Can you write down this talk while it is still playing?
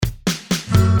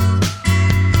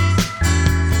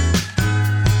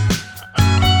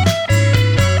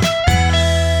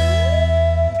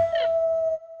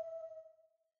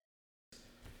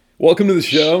Welcome to the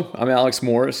show. I'm Alex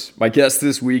Morris. My guest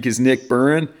this week is Nick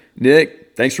Burren.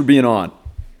 Nick, thanks for being on.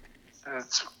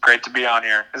 It's great to be on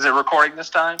here. Is it recording this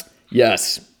time?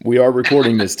 Yes, we are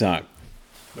recording this time.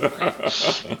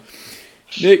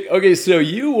 Nick, okay, so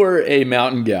you were a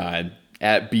mountain guide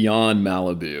at Beyond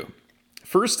Malibu.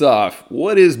 First off,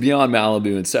 what is Beyond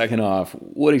Malibu? And second off,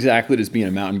 what exactly does being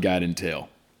a mountain guide entail?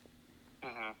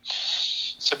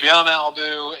 So Beyond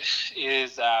Malibu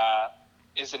is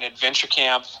an adventure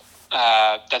camp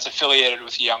that's affiliated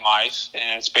with Young Life,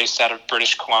 and it's based out of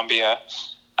British Columbia.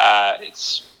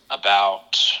 It's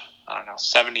about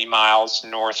 70 miles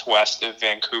northwest of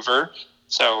Vancouver.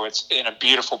 So it's in a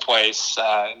beautiful place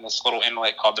in this little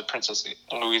inlet called the Princess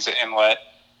Louisa Inlet,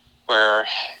 where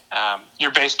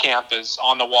your base camp is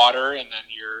on the water, and then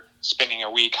you're spending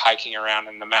a week hiking around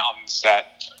in the mountains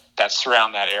that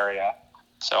surround that area.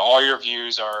 So all your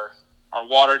views are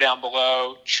water down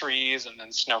below, trees, and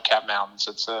then snow-capped mountains.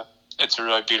 It's a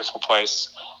really beautiful place.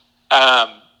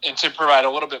 And to provide a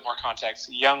little bit more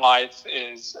context, Young Life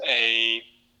is an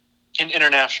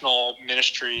international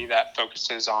ministry that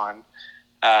focuses on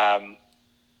kind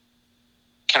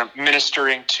of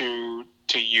ministering to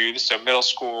youth, so middle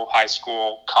school, high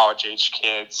school, college-age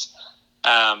kids.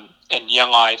 And Young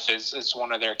Life is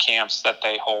one of their camps that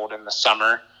they hold in the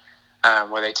summer,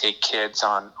 where they take kids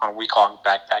on week-long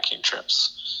backpacking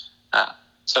trips.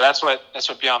 So that's what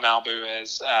Beyond Malibu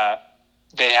is.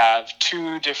 They have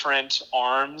two different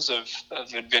arms of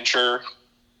adventure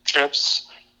trips.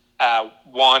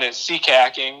 One is sea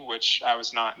kayaking, which I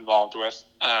was not involved with,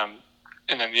 and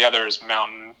then the other is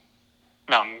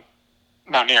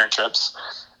mountaineering trips.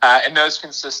 And those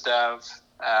consist of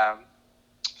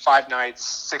 5 nights,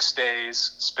 6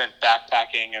 days spent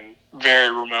backpacking in very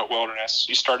remote wilderness.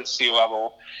 You start at sea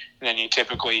level, and then you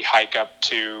typically hike up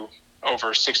to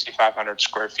over 6,500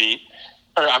 square feet.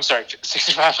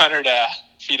 6,500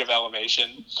 feet of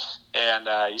elevation. And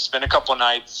you spend a couple of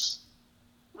nights.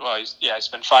 Well, you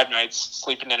spend 5 nights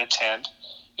sleeping in a tent.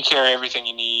 You carry everything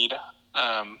you need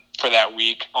for that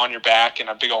week on your back in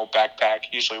a big old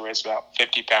backpack. Usually weighs about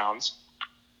 50 pounds.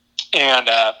 And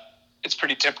it's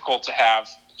pretty typical to have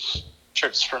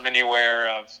trips from anywhere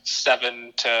of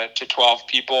 7 to 12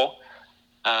 people.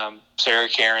 So you're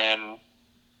carrying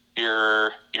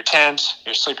your tent,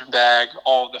 your sleeping bag,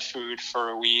 all of the food for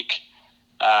a week,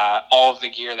 all of the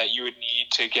gear that you would need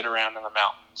to get around in the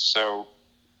mountains. So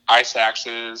ice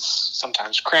axes,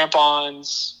 sometimes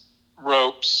crampons,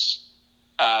 ropes,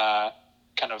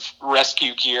 kind of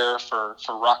rescue gear for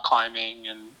rock climbing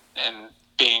and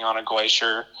being on a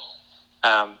glacier.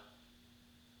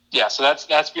 So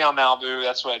that's Beyond Malibu.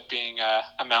 That's what being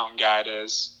a mountain guide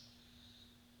is.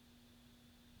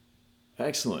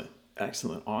 Excellent,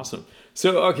 awesome.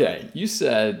 So, okay, you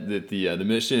said that the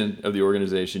mission of the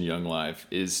organization Young Life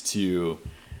is to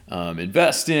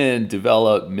invest in,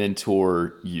 develop,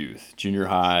 mentor youth, junior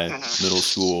high, middle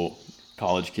school,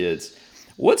 college kids.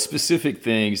 What specific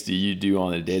things do you do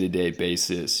on a day-to-day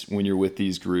basis when you're with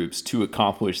these groups to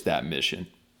accomplish that mission?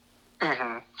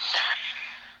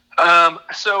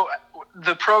 So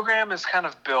the program is kind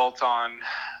of built on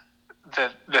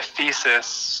the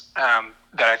thesis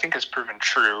that I think has proven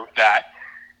true, that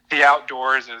the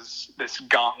outdoors is this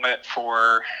gauntlet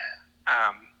for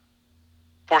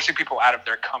forcing people out of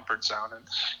their comfort zone. And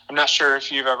I'm not sure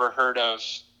if you've ever heard of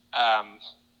kind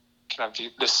of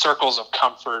the circles of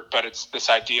comfort, but it's this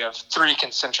idea of 3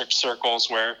 concentric circles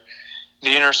where the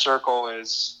inner circle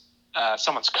is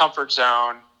someone's comfort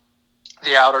zone.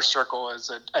 The outer circle is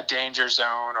a danger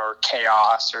zone or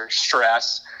chaos or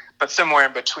stress, but somewhere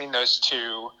in between those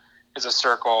two is a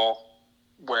circle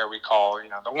where we call,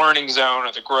 the learning zone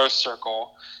or the growth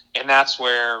circle. And that's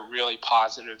where really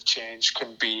positive change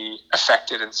can be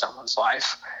affected in someone's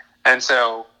life. And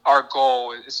so our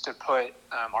goal is to put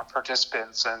our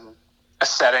participants in a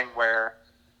setting where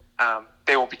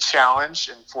they will be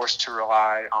challenged and forced to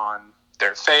rely on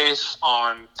their faith,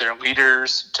 on their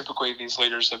leaders. Typically, these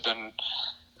leaders have been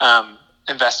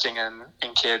investing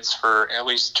in kids for at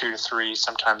least 2 to 3,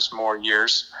 sometimes more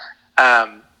years.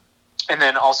 And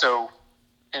then also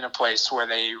in a place where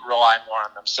they rely more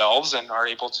on themselves and are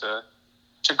able to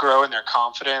grow in their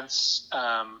confidence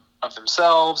of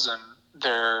themselves and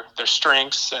their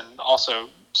strengths, and also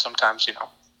sometimes,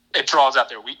 it draws out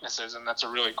their weaknesses, and that's a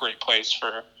really great place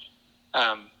for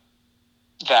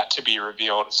that to be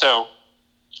revealed. So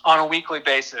on a weekly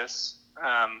basis,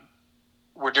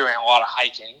 we're doing a lot of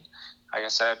hiking. Like I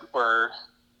said,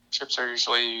 trips are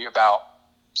usually about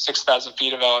 6,000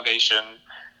 feet of elevation,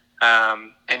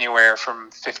 anywhere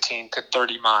from 15 to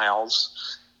 30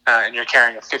 miles, and you're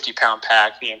carrying a 50-pound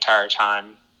pack the entire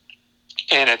time.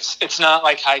 and it's not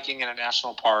like hiking in a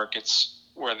national park. It's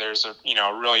where there's a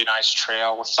really nice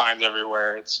trail with signs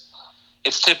everywhere.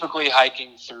 It's typically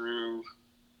hiking through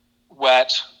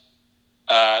wet,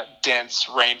 dense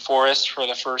rainforest for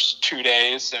the first 2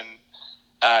 days,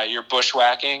 and you're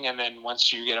bushwhacking. And then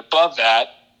once you get above that,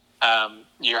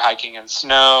 you're hiking in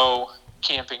snow,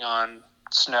 camping on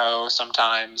snow.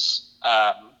 Sometimes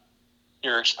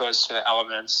you're exposed to the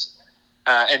elements,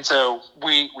 and so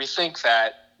we think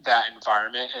that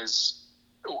environment is,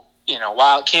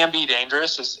 while it can be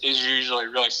dangerous, is usually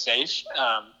really safe,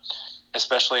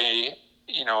 especially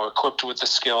equipped with the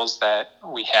skills that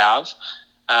we have.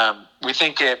 We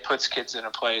think it puts kids in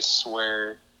a place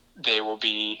where they will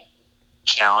be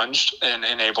challenged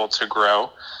and able to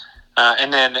grow.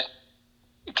 And then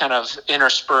kind of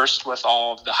interspersed with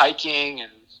all of the hiking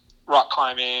and rock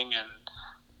climbing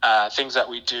and things that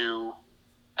we do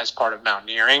as part of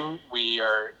mountaineering, we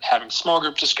are having small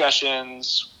group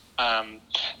discussions.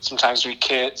 Sometimes we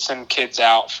send kids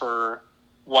out for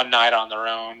one night on their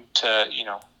own to,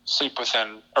 sleep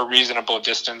within a reasonable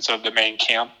distance of the main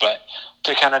camp, but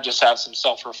to kind of just have some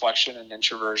self-reflection and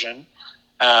introversion.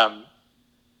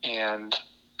 And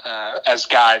as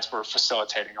guides, we're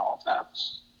facilitating all of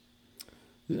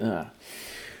that.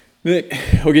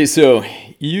 Okay, so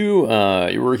you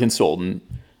were a consultant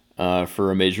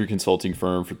for a major consulting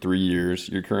firm for 3 years.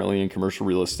 You're currently in commercial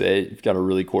real estate. You've got a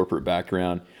really corporate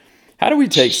background. How do we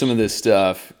take some of this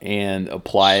stuff and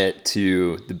apply it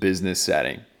to the business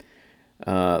setting?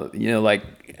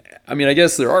 I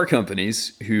guess there are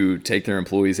companies who take their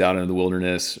employees out into the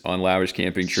wilderness on lavish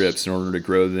camping trips in order to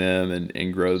grow them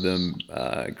and grow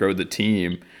the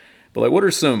team. But what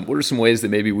are some ways that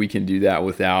maybe we can do that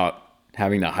without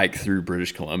having to hike through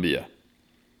British Columbia?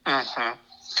 Mm-hmm.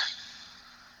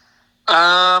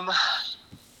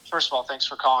 First of all, thanks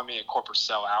for calling me a corporate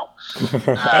sellout.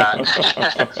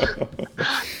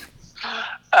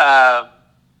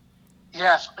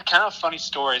 Yeah, kind of a funny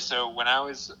story. So when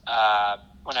I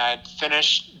had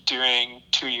finished doing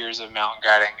 2 years of mountain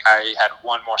guiding, I had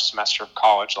one more semester of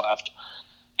college left,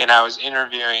 and I was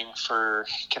interviewing for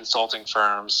consulting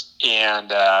firms,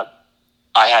 and I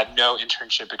had no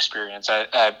internship experience.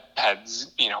 I had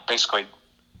basically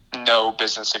no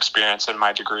business experience, and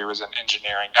my degree was in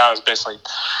engineering. I was basically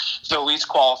the least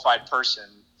qualified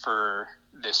person for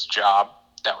this job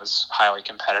that was highly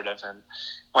competitive. And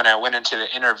when I went into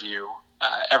the interview,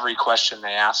 every question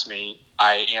they asked me,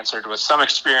 I answered with some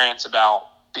experience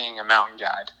about being a mountain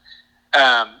guide.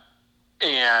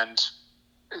 And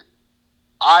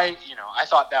I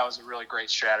thought that was a really great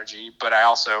strategy, but I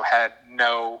also had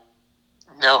no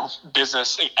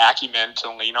business acumen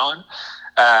to lean on.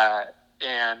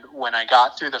 And when I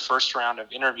got through the first round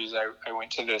of interviews, I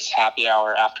went to this happy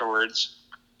hour afterwards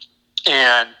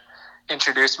and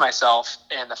introduced myself.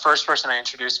 And the first person I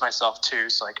introduced myself to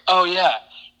is like, "Oh yeah,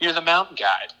 you're the mountain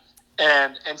guide."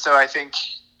 And so I think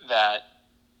that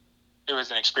it was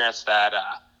an experience that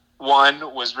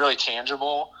one was really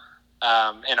tangible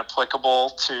and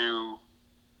applicable to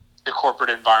the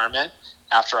corporate environment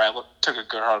after I took a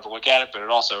good hard look at it, but it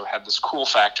also had this cool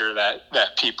factor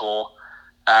that people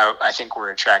I think were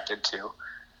attracted to.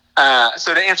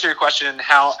 So to answer your question,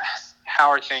 how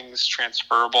are things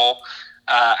transferable?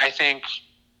 I think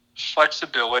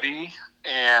flexibility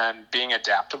and being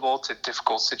adaptable to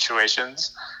difficult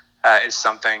situations is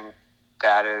something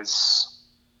that is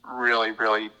really,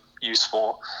 really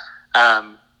useful.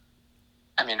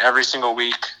 Every single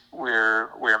week we're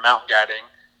mountain guiding.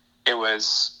 It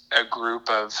was a group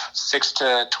of 6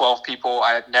 to 12 people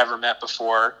I had never met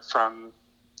before from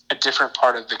a different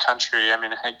part of the country.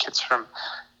 I had kids from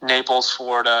Naples,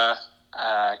 Florida,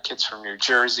 kids from New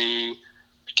Jersey,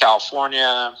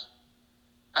 California,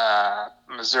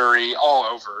 Missouri, all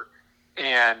over.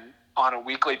 And on a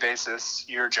weekly basis,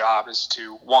 your job is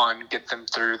to, one, get them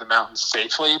through the mountains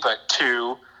safely, but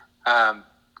two,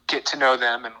 get to know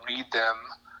them and lead them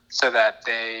so that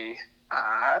they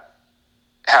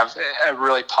have a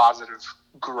really positive,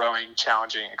 growing,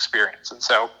 challenging experience. And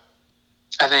so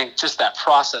I think just that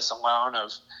process alone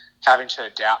of having to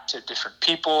adapt to different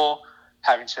people,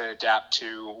 having to adapt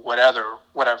to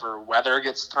whatever weather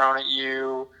gets thrown at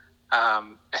you,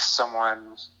 if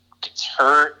someone gets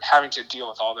hurt, having to deal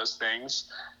with all those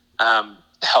things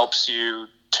helps you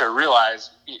to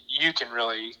realize you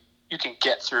can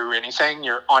get through anything.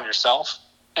 You're on yourself,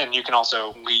 and you can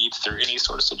also lead through any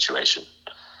sort of situation.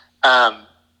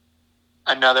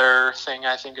 Another thing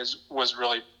I think was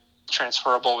really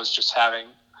transferable was just having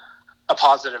a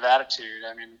positive attitude.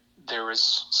 There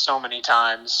was so many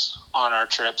times on our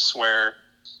trips where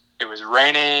it was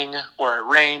raining, or it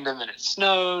rained and then it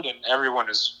snowed, and everyone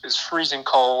is freezing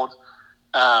cold.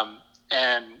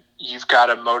 And you've got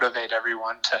to motivate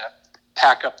everyone to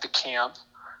pack up the camp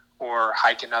or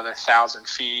hike another 1,000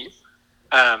 feet.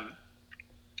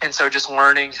 And so just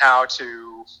learning how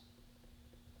to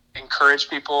encourage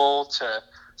people to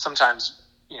sometimes,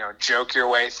 joke your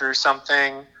way through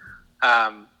something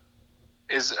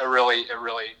is a really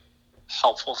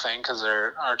helpful thing, because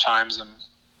there are times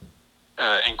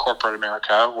in corporate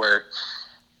America where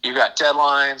you got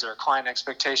deadlines or client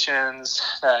expectations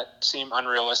that seem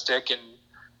unrealistic, and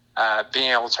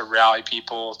being able to rally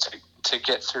people to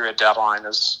get through a deadline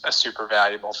is a super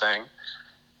valuable thing.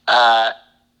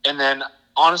 And then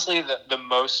honestly, the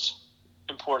most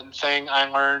important thing I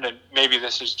learned, and maybe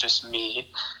this is just me,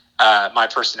 my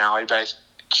personality, but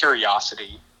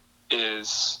curiosity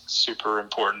is super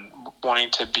important.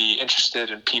 Wanting to be interested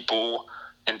in people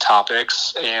and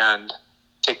topics and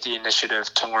take the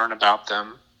initiative to learn about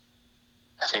them.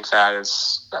 I think that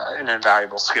is an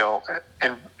invaluable skill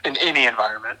in any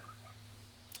environment.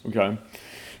 Okay.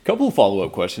 A couple of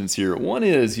follow-up questions here. One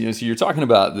is, so you're talking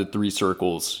about the 3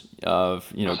 circles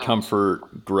of,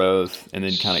 comfort, growth, and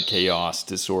then kind of chaos,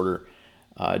 disorder.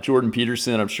 Jordan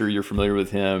Peterson, I'm sure you're familiar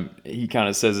with him. He kind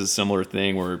of says a similar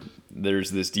thing where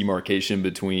there's this demarcation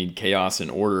between chaos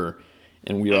and order,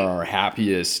 and we are our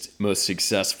happiest, most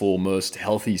successful, most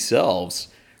healthy selves,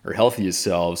 or healthiest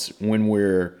selves, when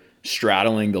we're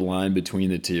straddling the line between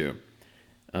the two.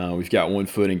 We've got one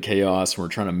foot in chaos and we're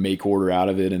trying to make order out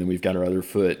of it, and then we've got our other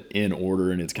foot in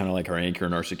order, and it's kind of like our anchor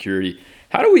and our security.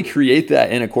 How do we create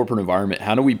that in a corporate environment?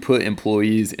 How do we put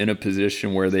employees in a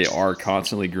position where they are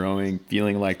constantly growing,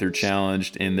 feeling like they're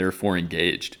challenged, and therefore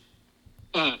engaged?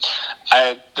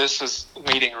 This is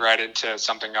leading right into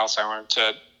something else I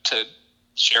wanted to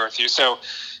share with you. So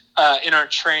in our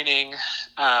training,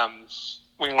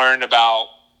 we learned about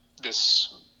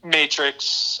this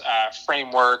matrix,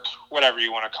 framework, whatever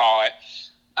you want to call it,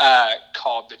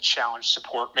 called the challenge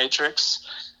support matrix.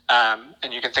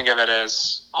 And you can think of it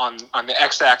as on the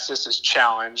x-axis is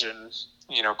challenge, and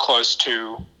close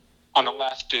to, on the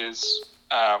left is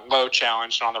low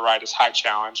challenge, and on the right is high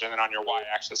challenge, and then on your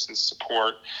y-axis is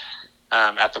support.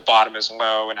 At the bottom is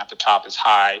low, and at the top is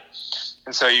high.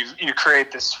 And so you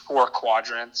create this 4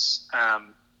 quadrants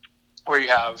where you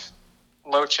have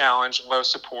low challenge, low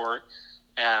support,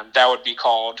 and that would be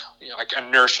called like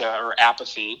inertia or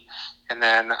apathy. And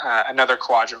then another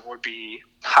quadrant would be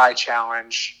high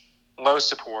challenge, low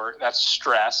support. That's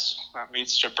stress. That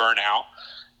leads to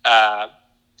burnout.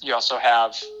 You also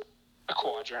have a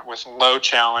quadrant with low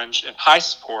challenge and high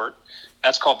support.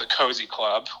 That's called the cozy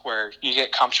club, where you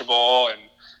get comfortable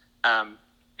and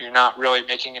you're not really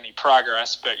making any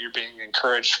progress, but you're being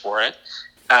encouraged for it.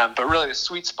 But really the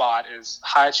sweet spot is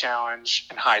high challenge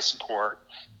and high support.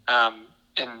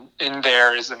 And in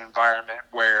there is an environment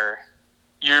where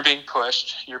you're being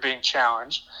pushed, you're being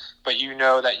challenged, but you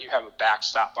know that you have a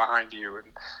backstop behind you.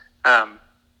 And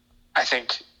I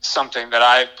think something that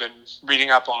I've been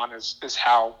reading up on is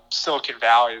how Silicon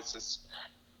Valley is this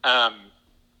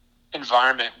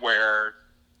environment where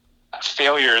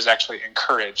failure is actually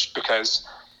encouraged, because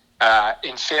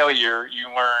in failure you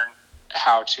learn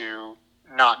how to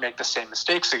not make the same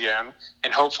mistakes again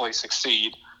and hopefully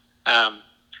succeed.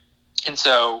 And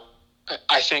so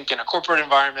I think in a corporate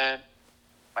environment,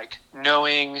 like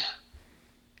knowing,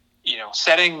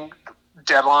 setting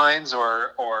deadlines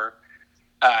or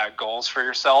goals for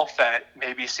yourself that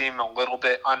maybe seem a little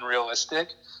bit unrealistic,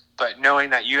 but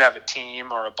knowing that you have a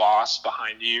team or a boss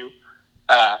behind you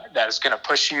that is going to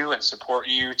push you and support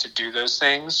you to do those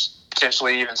things,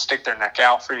 potentially even stick their neck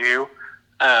out for you,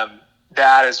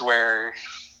 that is where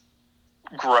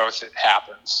growth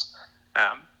happens.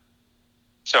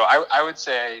 So I would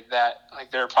say that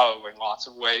there are probably lots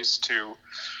of ways to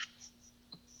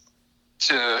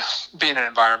be in an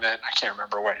environment. I can't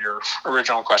remember what your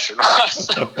original question was,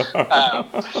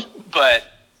 but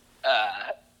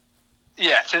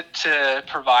to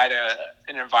provide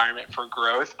an environment for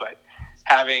growth, but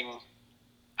having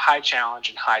high challenge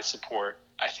and high support,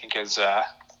 I think, is a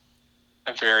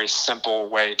very simple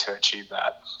way to achieve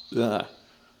that. Yeah.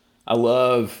 I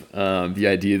love the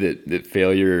idea that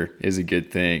failure is a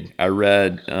good thing. I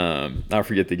read, I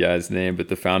forget the guy's name, but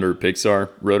the founder of Pixar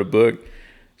wrote a book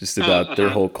just about their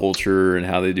whole culture and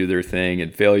how they do their thing,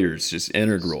 and failure is just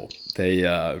integral. They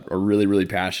are really, really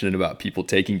passionate about people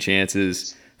taking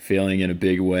chances, failing in a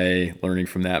big way, learning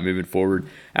from that, moving forward.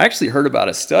 I actually heard about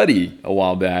a study a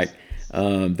while back.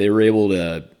 They were able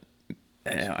to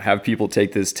have people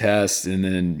take this test and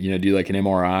then do like an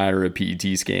MRI or a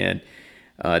PET scan.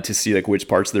 to see like which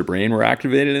parts of their brain were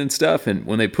activated and stuff. And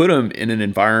when they put them in an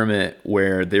environment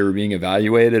where they were being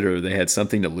evaluated or they had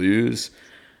something to lose,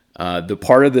 the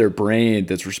part of their brain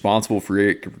that's responsible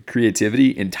for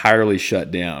creativity entirely shut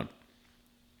down.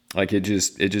 Like it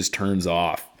just turns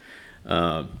off.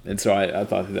 And so I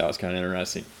thought that was kind of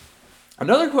interesting.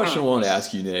 Another question I wanted to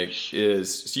ask you, Nick,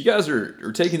 is so you guys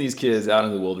are taking these kids out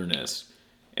in the wilderness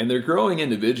and they're growing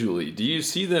individually. Do you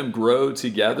see them grow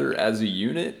together as a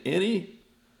unit any?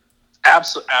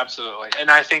 Absolutely. And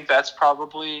I think that's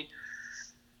probably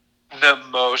the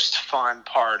most fun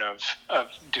part of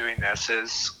doing this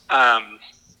is, I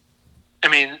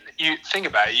mean, you think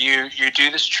about it. You do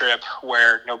this trip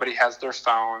where nobody has their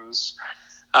phones.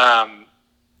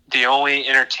 The only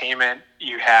entertainment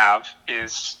you have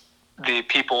is the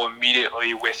people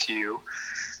immediately with you.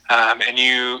 And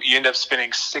you end up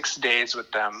spending 6 days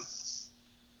with them.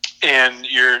 And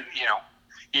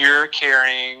you're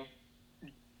carrying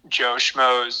Joe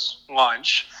Schmo's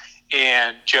lunch,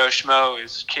 and Joe Schmo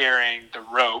is carrying the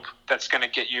rope that's going to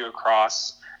get you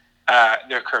across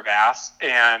their crevasse.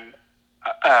 And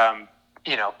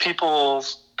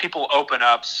people open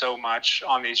up so much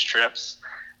on these trips.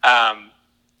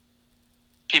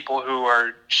 People who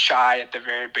are shy at the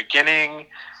very beginning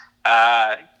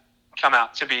come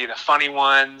out to be the funny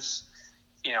ones.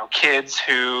 Kids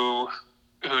who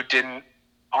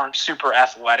aren't super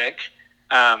athletic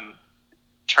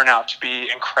turn out to be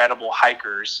incredible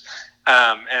hikers.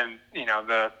 And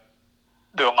the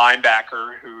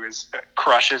linebacker who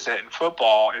crushes it in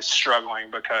football is struggling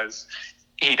because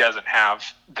he doesn't have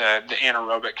the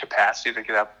anaerobic capacity to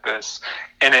get up this.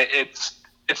 And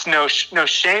it's no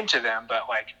shame to them, but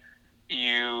like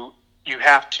you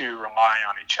have to rely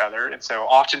on each other. And so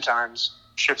oftentimes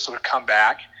trips would come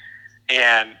back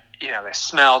and they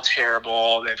smell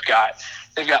terrible. They've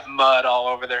got mud all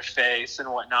over their face and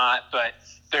whatnot, but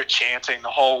they're chanting the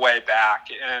whole way back.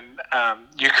 And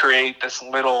you create this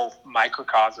little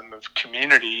microcosm of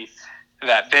community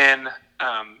that then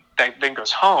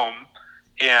goes home.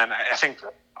 And I think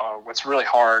what's really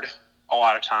hard a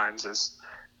lot of times is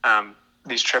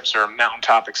these trips are a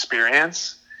mountaintop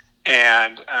experience,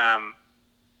 and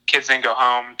kids then go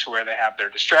home to where they have their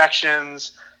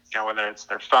distractions, whether it's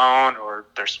their phone or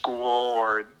their school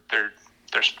or their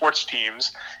sports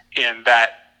teams, and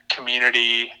that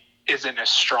community isn't as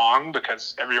strong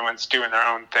because everyone's doing their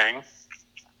own thing.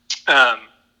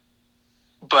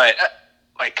 But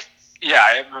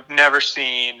I've never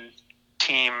seen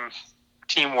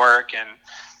teamwork and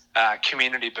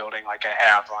community building like I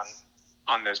have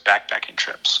on those backpacking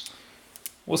trips.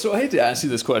 Well, so I hate to ask you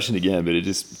this question again, but it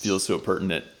just feels so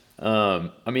pertinent. I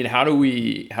mean, how do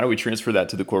we transfer that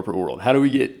to the corporate world? How do we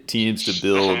get teams to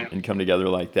build and come together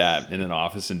like that in an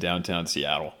office in downtown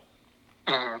Seattle?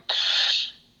 Mm-hmm.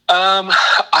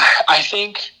 I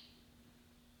think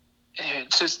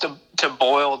it's just to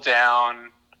boil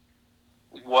down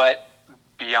what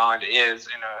Beyond is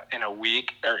in a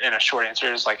week, or in a short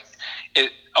answer, is like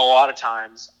a lot of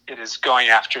times it is going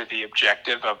after the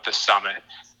objective of the summit.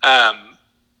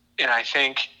 And I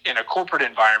think in a corporate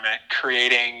environment,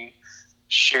 creating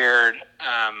shared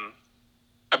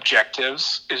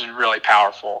objectives is really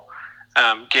powerful.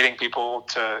 Getting people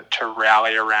to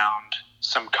rally around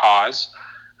some cause,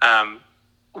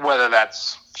 whether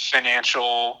that's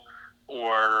financial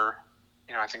or,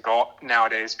 I think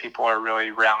nowadays people are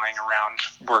really rallying around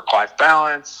work-life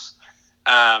balance,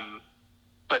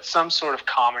 but some sort of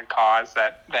common cause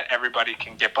that everybody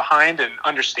can get behind and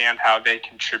understand how they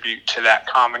contribute to that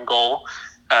common goal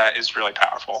is really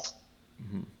powerful.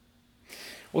 Mm-hmm.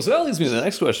 Well, so that leads me to the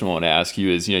next question I want to ask you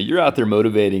is, you're out there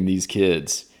motivating these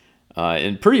kids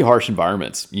in pretty harsh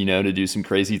environments, to do some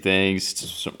crazy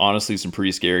things, honestly, some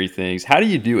pretty scary things. How do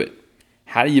you do it?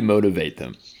 How do you motivate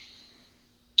them?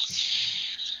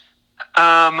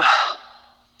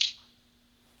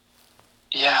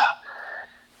 Yeah,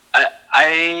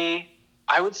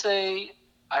 I would say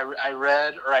I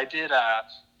read, or I did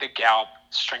the Gallup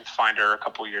Strength Finder a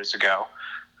couple years ago.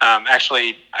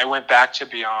 Actually, I went back to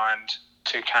Beyond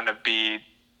to kind of be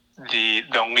the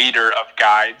leader of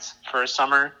guides for a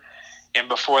summer. And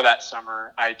before that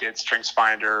summer, I did Strengths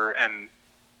Finder and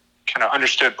kind of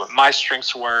understood what my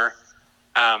strengths were.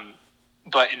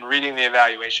 But in reading the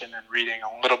evaluation and reading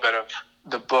a little bit of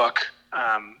the book,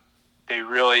 they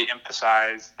really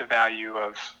emphasize the value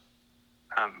of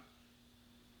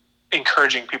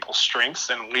encouraging people's strengths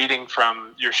and leading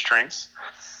from your strengths.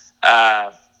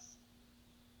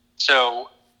 So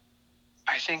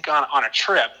I think on a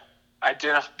trip,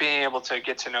 being able to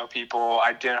get to know people,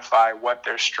 identify what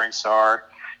their strengths are,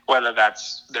 whether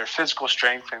that's their physical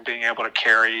strength and being able to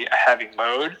carry a heavy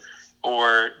load,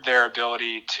 or their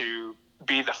ability to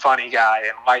be the funny guy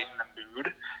and lighten the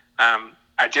mood.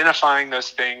 Identifying those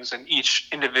things in each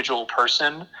individual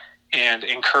person and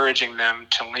encouraging them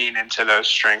to lean into those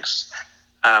strengths.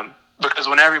 Because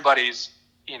when everybody's,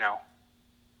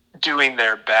 doing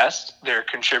their best, they're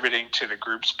contributing to the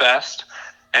group's best.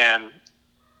 And,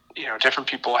 different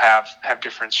people have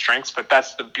different strengths, but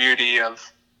that's the beauty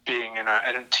of being in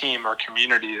a team or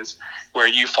community, is where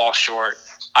you fall short,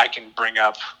 I can bring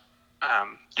up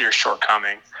your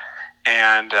shortcoming.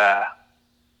 And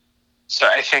so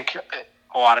I think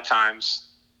a lot of times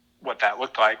what that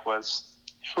looked like was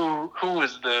who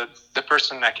is the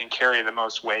person that can carry the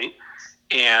most weight,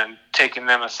 and taking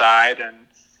them aside and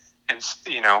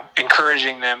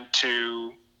encouraging them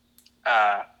to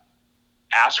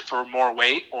ask for more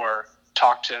weight, or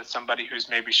talk to somebody who's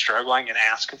maybe struggling and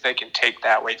ask if they can take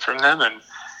that weight from them.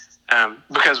 And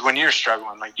because when you're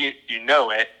struggling, like you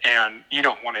know it and you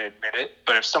don't want to admit it,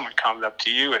 but if someone comes up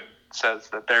to you and says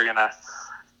that they're going to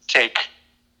take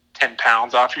 10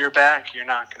 pounds off your back, you're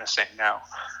not going to say no.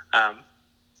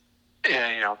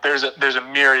 There's a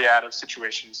myriad of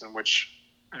situations in which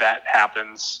that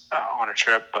happens on a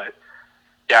trip, but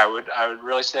yeah, I would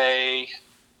really say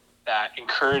that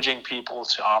encouraging people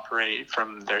to operate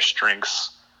from their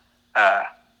strengths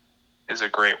is a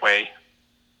great way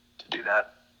to do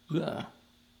that. Yeah.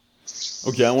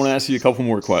 Okay, I want to ask you a couple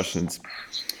more questions.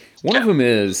 One of them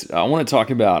is, I want to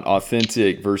talk about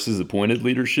authentic versus appointed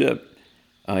leadership.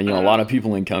 A lot of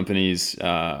people in companies,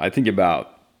 I think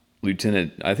about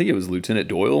Lieutenant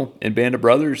Doyle in Band of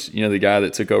Brothers, the guy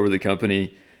that took over the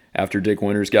company after Dick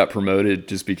Winters got promoted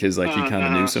just because he kind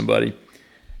of knew somebody.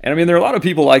 And I mean, there are a lot of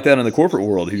people like that in the corporate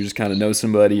world who just kind of know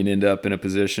somebody and end up in a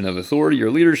position of authority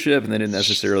or leadership, and they didn't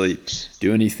necessarily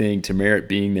do anything to merit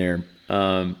being there.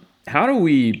 How do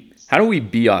we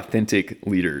be authentic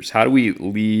leaders? How do we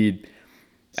lead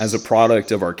as a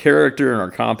product of our character and our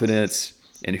competence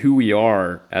and who we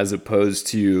are, as opposed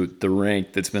to the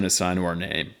rank that's been assigned to our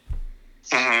name?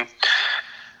 Mm-hmm.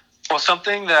 Well,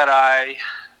 something that I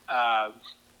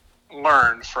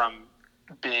learned from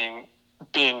being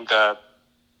the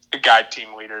guide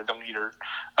team leader, the leader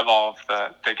of all of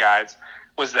the guides,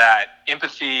 was that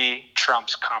empathy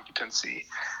trumps competency.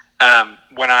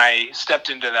 When I stepped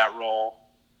into that role,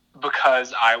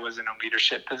 because I was in a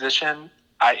leadership position,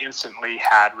 I instantly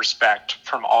had respect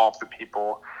from all of the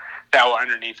people that were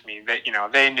underneath me. That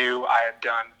they knew I had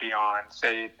done beyond.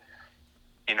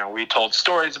 We told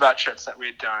stories about trips that we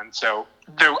had done. So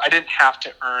I didn't have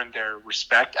to earn their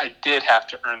respect. I did have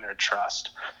to earn their trust.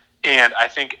 And I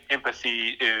think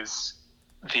empathy is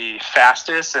the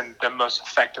fastest and the most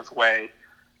effective way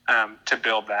to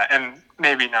build that. And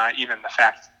maybe not even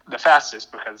the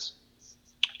fastest, because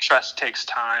trust takes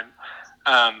time.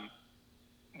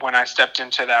 When I stepped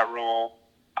into that role,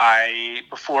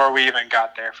 before we even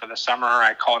got there for the summer,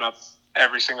 I called up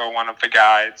every single one of the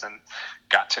guides and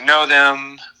got to know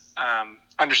them,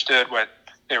 understood what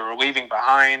they were leaving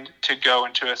behind to go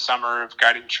into a summer of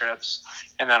guiding trips.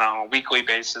 And then on a weekly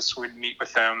basis, we'd meet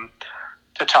with them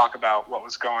to talk about what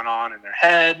was going on in their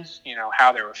head,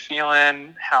 how they were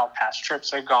feeling, how past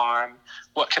trips had gone,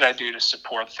 what could I do to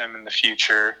support them in the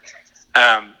future.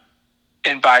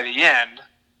 And by the end,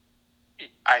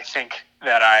 I think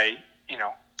that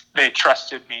they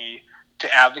trusted me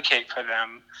to advocate for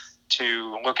them,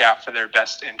 to look out for their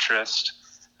best interest.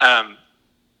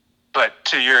 But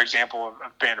to your example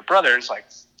of Band of Brothers, like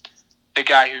the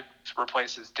guy who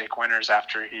replaces Dick Winters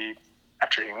after he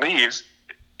leaves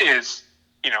is,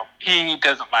 he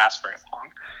doesn't last very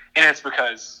long, and it's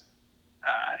because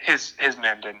his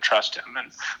men didn't trust him.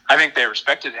 And I think they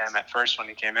respected him at first when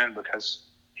he came in because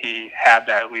he had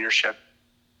that leadership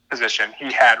position.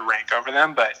 He had rank over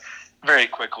them, but very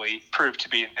quickly proved to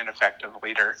be an ineffective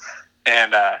leader.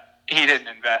 And he didn't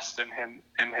invest in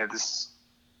his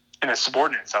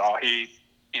subordinates at all. He,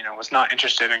 was not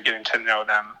interested in getting to know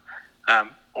them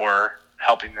or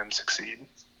helping them succeed.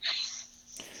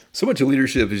 So much of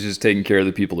leadership is just taking care of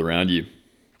the people around you.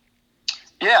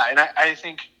 Yeah, and I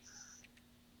think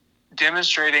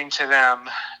demonstrating to them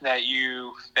that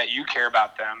you care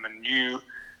about them, and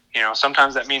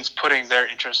sometimes that means putting their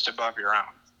interest above your own.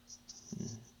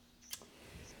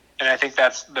 And I think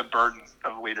that's the burden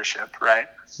of leadership, right?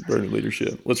 The burden of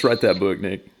leadership. Let's write that book,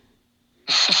 Nick.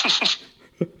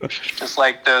 Just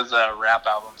like those rap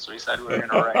albums we said we were going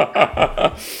to write.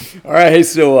 All right. Hey,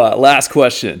 so last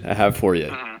question I have for you.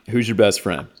 Mm-hmm. Who's your best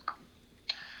friend?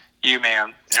 You,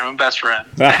 man. You're my best friend.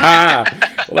 Well,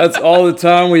 that's all the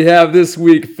time we have this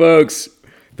week, folks.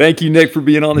 Thank you, Nick, for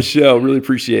being on the show. Really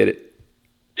appreciate it.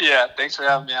 Yeah. Thanks for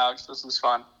having me, Alex. This was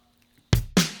fun.